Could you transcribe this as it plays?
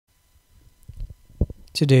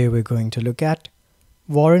Today we're going to look at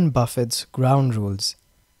Warren Buffett's Ground Rules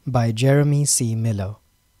by Jeremy C. Miller.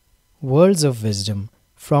 Words of Wisdom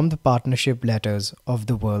from the Partnership Letters of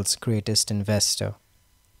the World's Greatest Investor.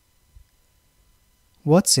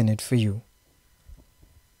 What's in it for you?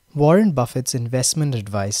 Warren Buffett's investment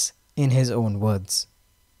advice in his own words.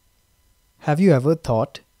 Have you ever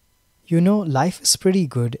thought, life is pretty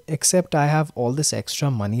good except I have all this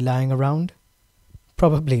extra money lying around?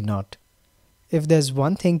 Probably not. If there's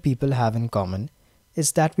one thing people have in common,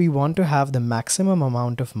 it's that we want to have the maximum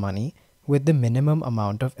amount of money with the minimum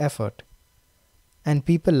amount of effort. And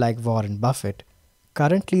people like Warren Buffett,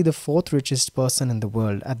 currently the fourth richest person in the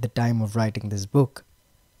world at the time of writing this book,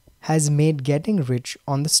 has made getting rich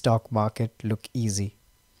on the stock market look easy.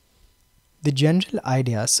 The general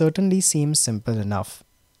idea certainly seems simple enough: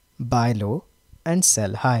 buy low and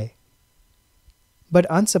sell high. But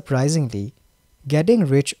unsurprisingly, getting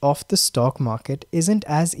rich off the stock market isn't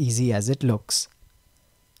as easy as it looks.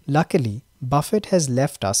 Luckily, Buffett has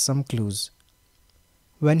left us some clues.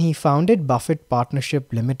 When he founded Buffett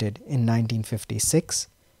Partnership Limited in 1956,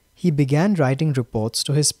 he began writing reports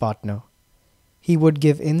to his partner. He would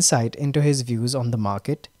give insight into his views on the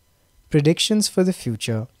market, predictions for the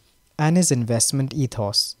future, and his investment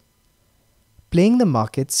ethos. Playing the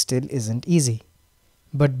market still isn't easy,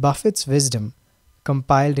 but Buffett's wisdom,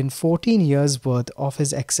 compiled in 14 years' worth of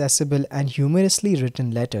his accessible and humorously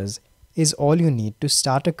written letters, is all you need to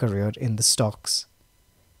start a career in the stocks.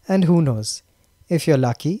 And who knows, if you're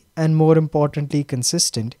lucky and more importantly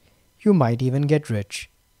consistent, you might even get rich.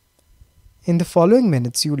 In the following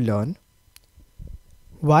minutes you'll learn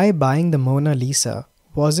why buying the Mona Lisa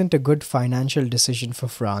wasn't a good financial decision for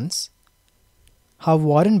France, how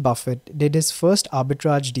Warren Buffett did his first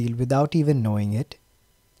arbitrage deal without even knowing it,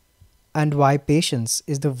 and why patience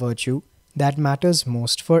is the virtue that matters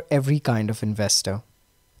most for every kind of investor.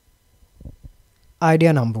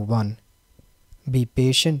 Idea number 1. Be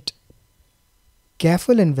patient.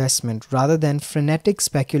 Careful investment rather than frenetic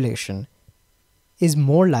speculation is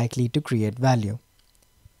more likely to create value.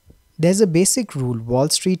 There's a basic rule Wall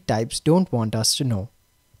Street types don't want us to know.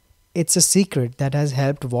 It's a secret that has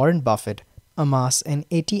helped Warren Buffett amass an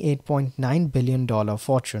 $88.9 billion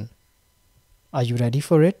fortune. Are you ready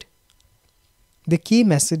for it? The key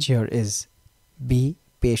message here is: be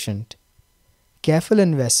patient. Careful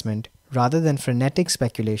investment rather than frenetic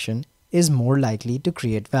speculation is more likely to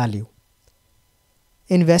create value.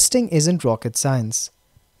 Investing isn't rocket science,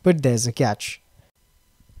 but there's a catch.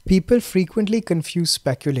 People frequently confuse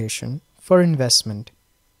speculation for investment,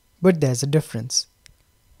 but there's a difference.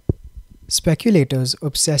 Speculators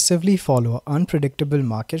obsessively follow unpredictable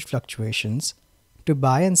market fluctuations to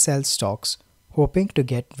buy and sell stocks, hoping to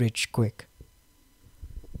get rich quick.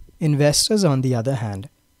 Investors, on the other hand,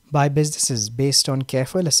 buy businesses based on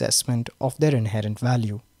careful assessment of their inherent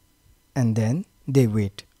value, and then they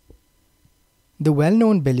wait. The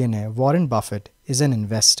well-known billionaire Warren Buffett is an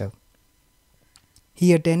investor.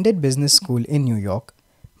 He attended business school in New York,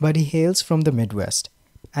 but he hails from the Midwest,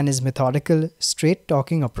 and his methodical,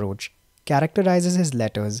 straight-talking approach characterizes his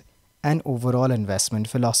letters and overall investment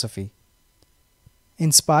philosophy.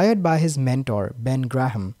 Inspired by his mentor, Ben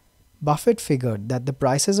Graham, Buffett figured that the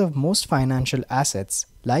prices of most financial assets,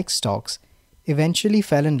 like stocks, eventually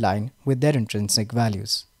fell in line with their intrinsic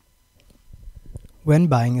values. When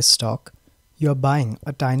buying a stock, you're buying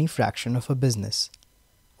a tiny fraction of a business.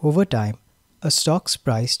 Over time, a stock's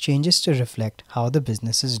price changes to reflect how the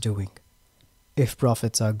business is doing. If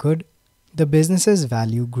profits are good, the business's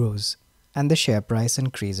value grows and the share price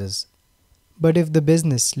increases. But if the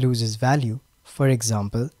business loses value, for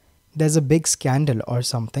example, there's a big scandal or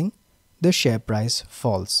something, the share price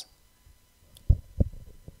falls.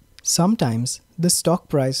 Sometimes, the stock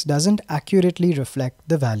price doesn't accurately reflect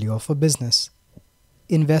the value of a business.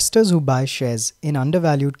 Investors who buy shares in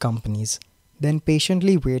undervalued companies then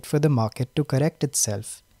patiently wait for the market to correct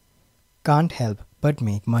itself can't help but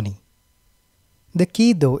make money. The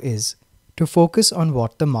key, though, is to focus on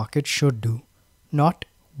what the market should do, not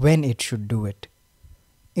when it should do it.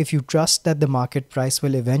 If you trust that the market price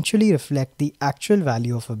will eventually reflect the actual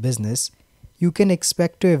value of a business, you can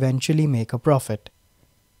expect to eventually make a profit.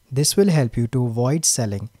 This will help you to avoid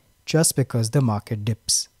selling just because the market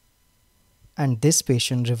dips. And this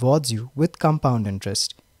patience rewards you with compound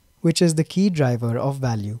interest, which is the key driver of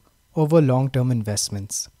value over long-term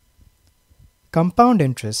investments. Compound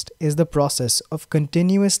interest is the process of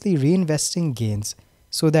continuously reinvesting gains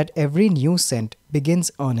so that every new cent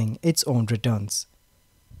begins earning its own returns.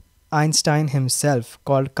 Einstein himself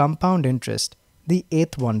called compound interest the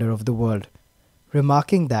eighth wonder of the world,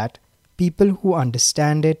 remarking that people who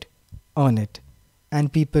understand it, earn it,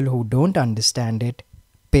 and people who don't understand it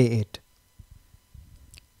pay it.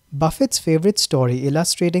 Buffett's favorite story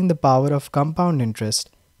illustrating the power of compound interest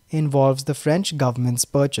involves the French government's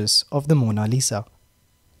purchase of the Mona Lisa.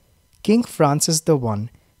 King Francis I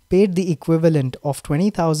paid the equivalent of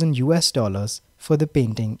 20,000 US dollars for the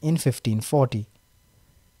painting in 1540.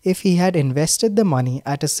 If he had invested the money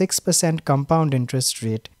at a 6% compound interest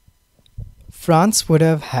rate, France would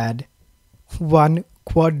have had $1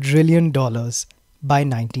 quadrillion by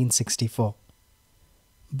 1964.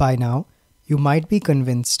 By now, you might be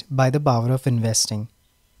convinced by the power of investing.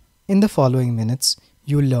 In the following minutes,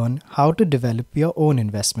 you'll learn how to develop your own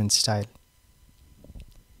investment style.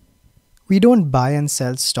 We don't buy and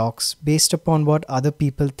sell stocks based upon what other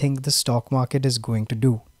people think the stock market is going to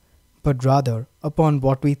do, but rather upon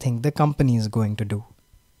what we think the company is going to do.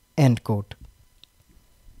 End quote.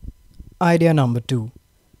 Idea number 2.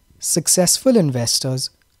 Successful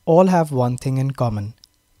investors all have one thing in common.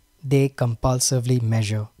 They compulsively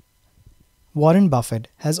measure. Warren Buffett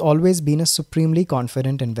has always been a supremely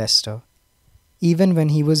confident investor. Even when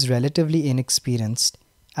he was relatively inexperienced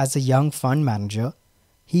as a young fund manager,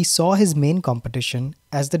 he saw his main competition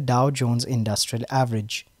as the Dow Jones Industrial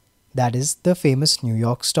Average, that is, the famous New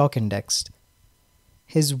York Stock Index.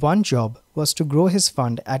 His one job was to grow his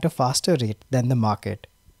fund at a faster rate than the market.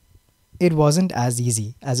 It wasn't as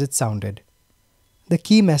easy as it sounded. The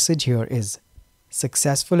key message here is,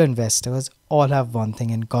 successful investors all have one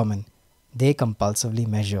thing in common. They compulsively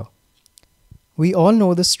measure. We all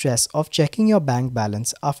know the stress of checking your bank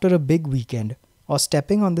balance after a big weekend or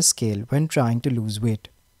stepping on the scale when trying to lose weight.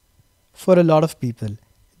 For a lot of people,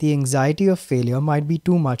 the anxiety of failure might be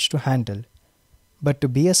too much to handle. But to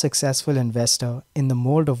be a successful investor in the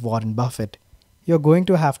mold of Warren Buffett, you're going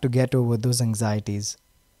to have to get over those anxieties.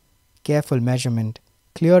 Careful measurement,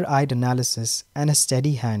 clear-eyed analysis, and a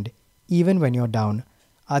steady hand, even when you're down,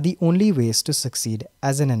 are the only ways to succeed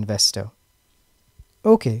as an investor.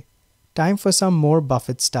 Okay, time for some more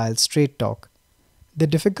Buffett-style straight talk. The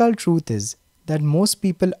difficult truth is that most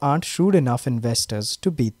people aren't shrewd enough investors to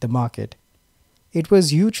beat the market. It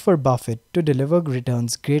was huge for Buffett to deliver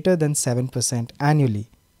returns greater than 7% annually.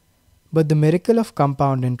 But the miracle of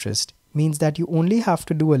compound interest means that you only have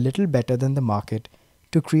to do a little better than the market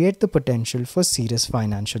to create the potential for serious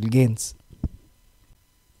financial gains.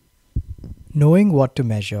 Knowing what to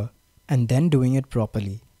measure and then doing it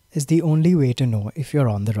properly is the only way to know if you're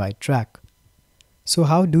on the right track. So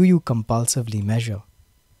how do you compulsively measure?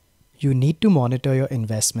 You need to monitor your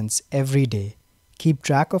investments every day, keep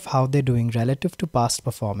track of how they're doing relative to past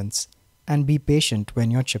performance, and be patient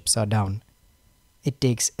when your chips are down. It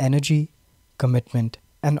takes energy, commitment,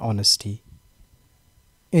 and honesty.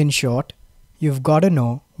 In short, you've got to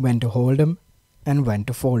know when to hold 'em and when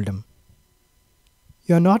to fold 'em.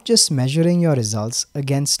 You're not just measuring your results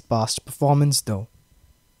against past performance though.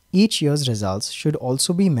 Each year's results should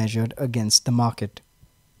also be measured against the market.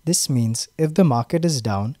 This means if the market is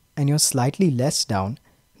down and you're slightly less down,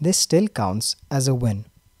 this still counts as a win.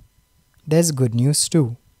 There's good news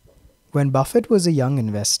too. When Buffett was a young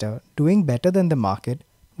investor, doing better than the market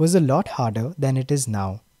was a lot harder than it is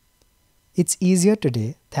now. It's easier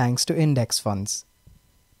today thanks to index funds.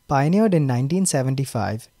 Pioneered in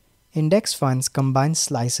 1975, index funds combine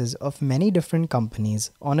slices of many different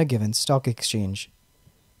companies on a given stock exchange.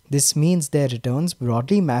 This means their returns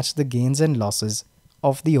broadly match the gains and losses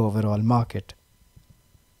of the overall market.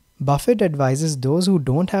 Buffett advises those who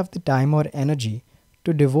don't have the time or energy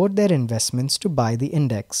to devote their investments to buy the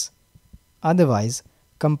index. Otherwise,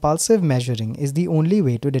 compulsive measuring is the only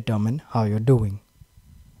way to determine how you're doing.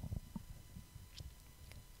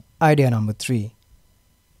 Idea number 3.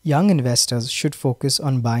 Young investors should focus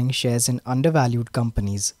on buying shares in undervalued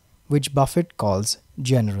companies, which Buffett calls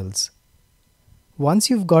generals.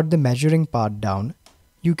 Once you've got the measuring part down,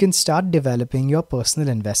 you can start developing your personal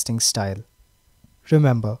investing style.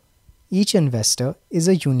 Remember, each investor is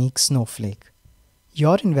a unique snowflake.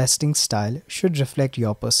 Your investing style should reflect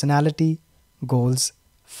your personality, goals,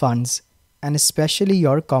 funds, and especially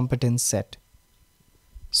your competence set.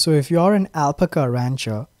 So if you're an alpaca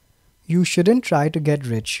rancher, you shouldn't try to get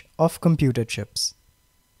rich off computer chips.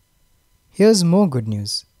 Here's more good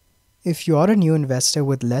news. If you're a new investor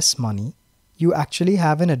with less money, you actually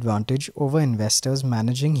have an advantage over investors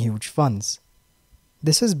managing huge funds.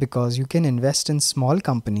 This is because you can invest in small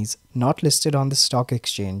companies not listed on the stock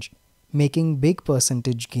exchange, making big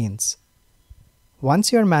percentage gains.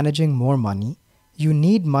 Once you're managing more money, you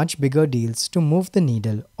need much bigger deals to move the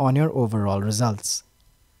needle on your overall results.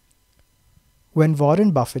 When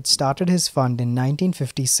Warren Buffett started his fund in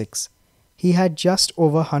 1956, he had just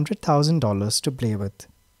over $100,000 to play with.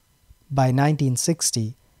 By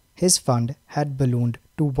 1960, his fund had ballooned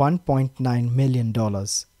to $1.9 million.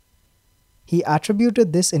 He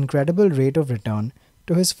attributed this incredible rate of return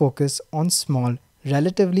to his focus on small,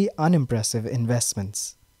 relatively unimpressive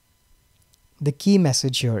investments. The key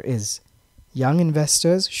message here is, young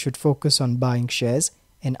investors should focus on buying shares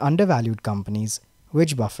in undervalued companies,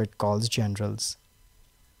 which Buffett calls generals.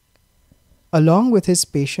 Along with his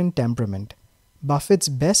patient temperament, Buffett's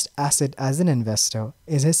best asset as an investor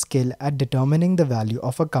is his skill at determining the value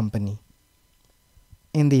of a company.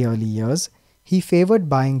 In the early years, he favored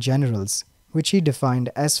buying generals, which he defined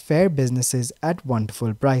as fair businesses at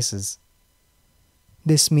wonderful prices.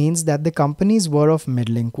 This means that the companies were of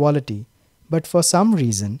middling quality, but for some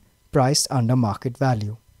reason priced under market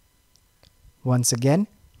value. Once again,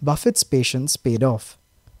 Buffett's patience paid off.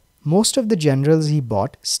 Most of the generals he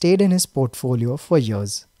bought stayed in his portfolio for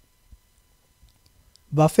years.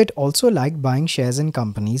 Buffett also liked buying shares in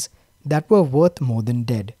companies that were worth more than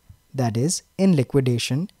dead, that is, in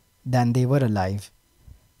liquidation, than they were alive.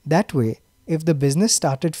 That way, if the business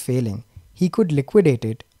started failing, he could liquidate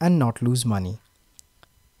it and not lose money.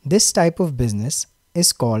 This type of business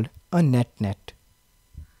is called a net-net.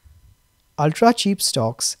 Ultra-cheap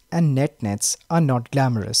stocks and net-nets are not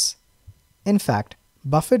glamorous. In fact,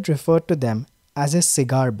 Buffett referred to them as his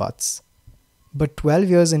cigar butts. But 12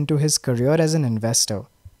 years into his career as an investor,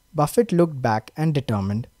 Buffett looked back and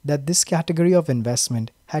determined that this category of investment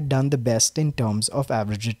had done the best in terms of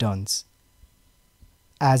average returns.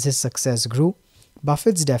 As his success grew,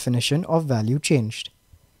 Buffett's definition of value changed.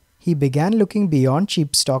 He began looking beyond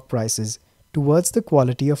cheap stock prices towards the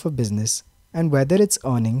quality of a business and whether its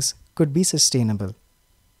earnings could be sustainable.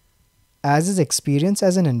 As his experience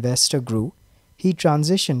as an investor grew, he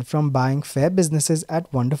transitioned from buying fair businesses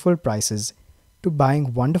at wonderful prices to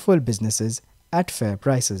buying wonderful businesses at fair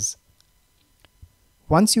prices.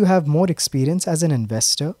 Once you have more experience as an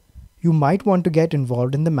investor, you might want to get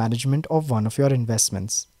involved in the management of one of your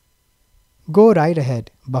investments. Go right ahead,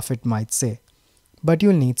 Buffett might say, but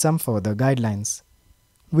you'll need some further guidelines.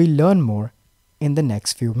 We'll learn more in the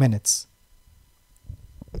next few minutes.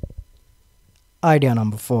 Idea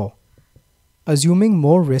number 4. Assuming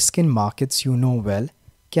more risk in markets you know well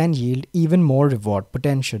can yield even more reward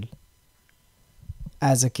potential.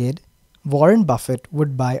 As a kid, Warren Buffett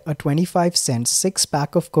would buy a 25-cent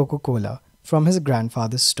six-pack of Coca-Cola from his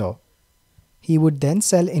grandfather's store. He would then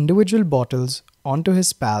sell individual bottles onto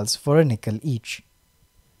his pals for a nickel each.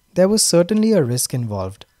 There was certainly a risk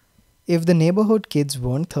involved. If the neighborhood kids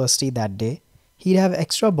weren't thirsty that day, he'd have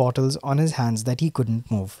extra bottles on his hands that he couldn't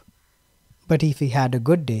move. But if he had a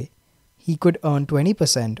good day, he could earn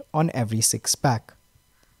 20% on every six-pack.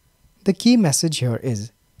 The key message here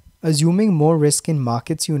is, assuming more risk in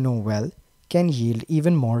markets you know well can yield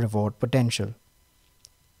even more reward potential.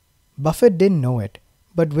 Buffett didn't know it,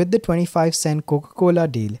 but with the 25-cent Coca-Cola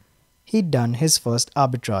deal, he'd done his first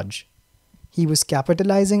arbitrage. He was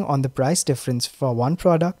capitalizing on the price difference for one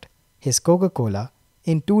product, his Coca-Cola,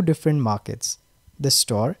 in two different markets, the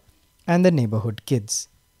store and the neighborhood kids.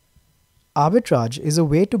 Arbitrage is a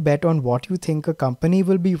way to bet on what you think a company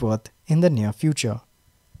will be worth in the near future.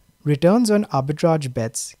 Returns on arbitrage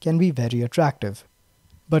bets can be very attractive,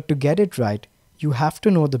 but to get it right, you have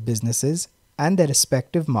to know the businesses and their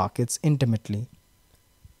respective markets intimately.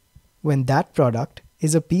 When that product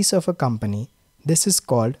is a piece of a company, this is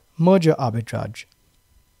called merger arbitrage.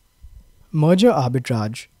 Merger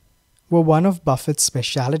arbitrage were one of Buffett's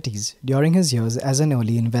specialities during his years as an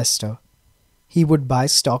early investor. He would buy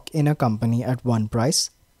stock in a company at one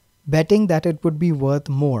price, betting that it would be worth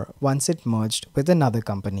more once it merged with another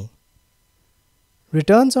company.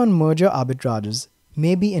 Returns on merger arbitrages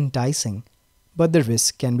may be enticing, but the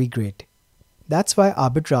risk can be great. That's why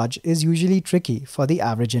arbitrage is usually tricky for the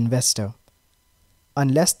average investor.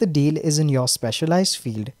 Unless the deal is in your specialized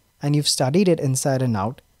field and you've studied it inside and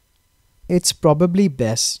out, it's probably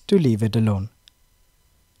best to leave it alone.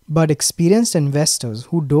 But experienced investors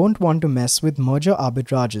who don't want to mess with merger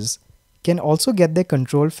arbitrages can also get their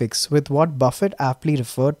control fix with what Buffett aptly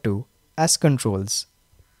referred to as controls.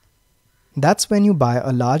 That's when you buy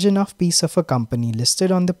a large enough piece of a company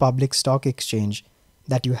listed on the public stock exchange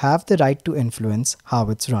that you have the right to influence how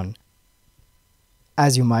it's run.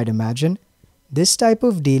 As you might imagine, this type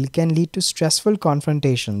of deal can lead to stressful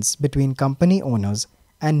confrontations between company owners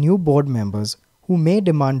and new board members who may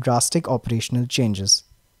demand drastic operational changes.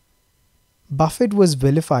 Buffett was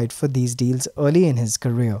vilified for these deals early in his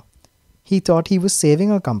career. He thought he was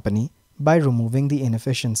saving a company by removing the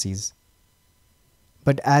inefficiencies.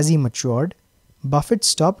 But as he matured, Buffett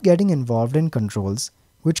stopped getting involved in controls,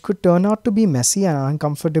 which could turn out to be messy and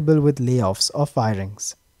uncomfortable with layoffs or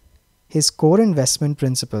firings. His core investment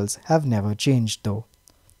principles have never changed, though.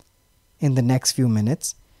 In the next few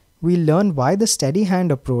minutes, we'll learn why the steady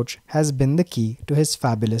hand approach has been the key to his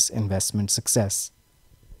fabulous investment success.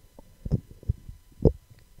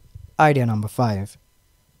 Idea number 5.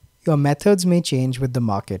 Your methods may change with the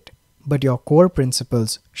market, but your core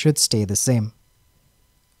principles should stay the same.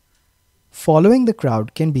 Following the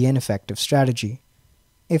crowd can be an effective strategy.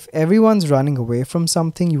 If everyone's running away from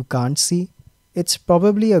something you can't see, it's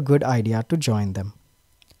probably a good idea to join them.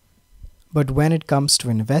 But when it comes to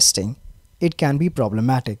investing, it can be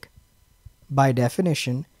problematic. By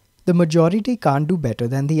definition, the majority can't do better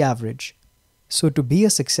than the average. So to be a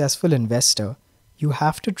successful investor, you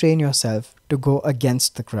have to train yourself to go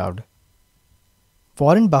against the crowd.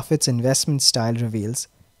 Warren Buffett's investment style reveals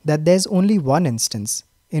that there's only one instance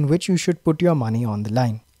in which you should put your money on the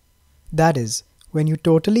line. That is, when you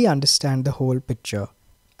totally understand the whole picture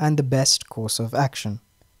and the best course of action.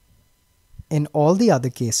 In all the other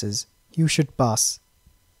cases, you should pass,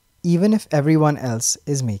 even if everyone else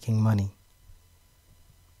is making money.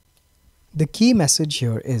 The key message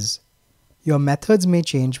here is, your methods may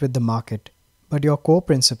change with the market, but your core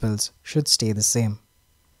principles should stay the same.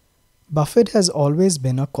 Buffett has always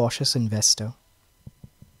been a cautious investor.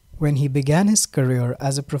 When he began his career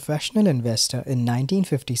as a professional investor in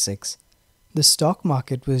 1956, the stock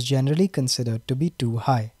market was generally considered to be too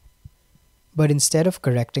high. But instead of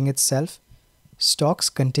correcting itself, stocks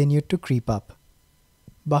continued to creep up.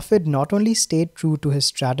 Buffett not only stayed true to his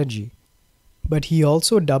strategy, but he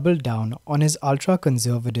also doubled down on his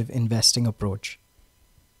ultra-conservative investing approach.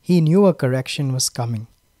 He knew a correction was coming,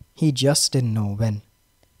 he just didn't know when.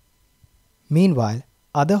 Meanwhile,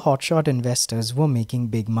 other hotshot investors were making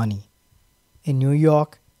big money. In New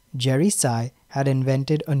York, Jerry Tsai had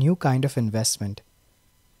invented a new kind of investment,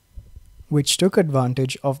 which took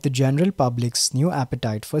advantage of the general public's new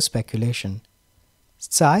appetite for speculation.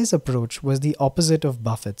 Tsai's approach was the opposite of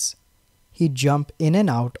Buffett's. He'd jump in and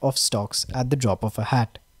out of stocks at the drop of a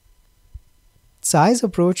hat. Tsai's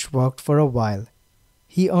approach worked for a while.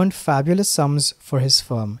 He earned fabulous sums for his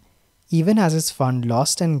firm, even as his fund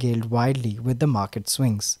lost and gained widely with the market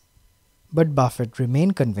swings. But Buffett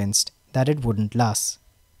remained convinced that it wouldn't last.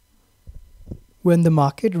 When the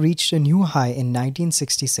market reached a new high in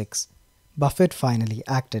 1966, Buffett finally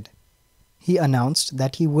acted. He announced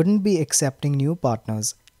that he wouldn't be accepting new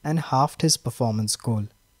partners and halved his performance goal.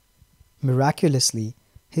 Miraculously,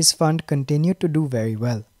 his fund continued to do very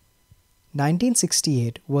well.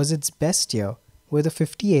 1968 was its best year with a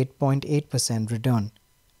 58.8% return.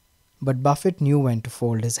 But Buffett knew when to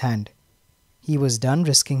fold his hand. He was done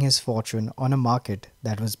risking his fortune on a market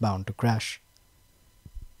that was bound to crash.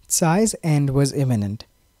 Tsai's end was imminent,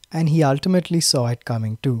 and he ultimately saw it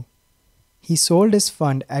coming too. He sold his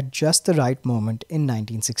fund at just the right moment in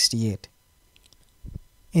 1968.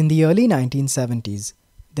 In the early 1970s,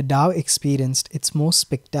 the Dow experienced its most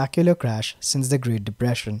spectacular crash since the Great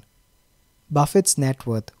Depression. Buffett's net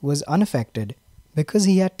worth was unaffected because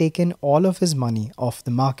he had taken all of his money off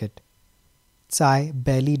the market. Tsai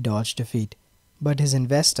barely dodged defeat, but his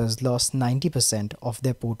investors lost 90% of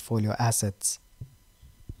their portfolio assets.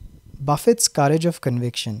 Buffett's courage of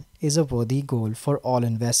conviction is a worthy goal for all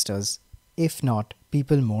investors, if not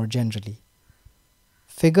people more generally.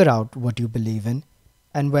 Figure out what you believe in,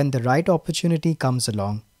 and when the right opportunity comes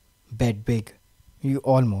along, bet big. You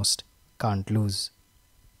almost can't lose.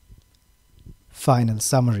 Final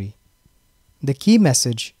summary. The key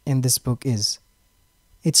message in this book is,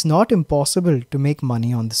 it's not impossible to make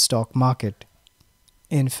money on the stock market.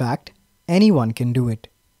 In fact, anyone can do it.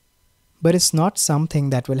 But it's not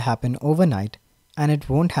something that will happen overnight, and it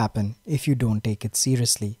won't happen if you don't take it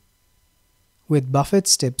seriously. With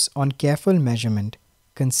Buffett's tips on careful measurement,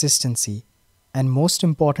 consistency, and most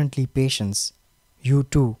importantly patience, you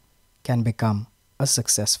too can become a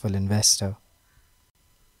successful investor.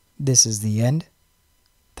 This is the end.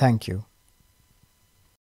 Thank you.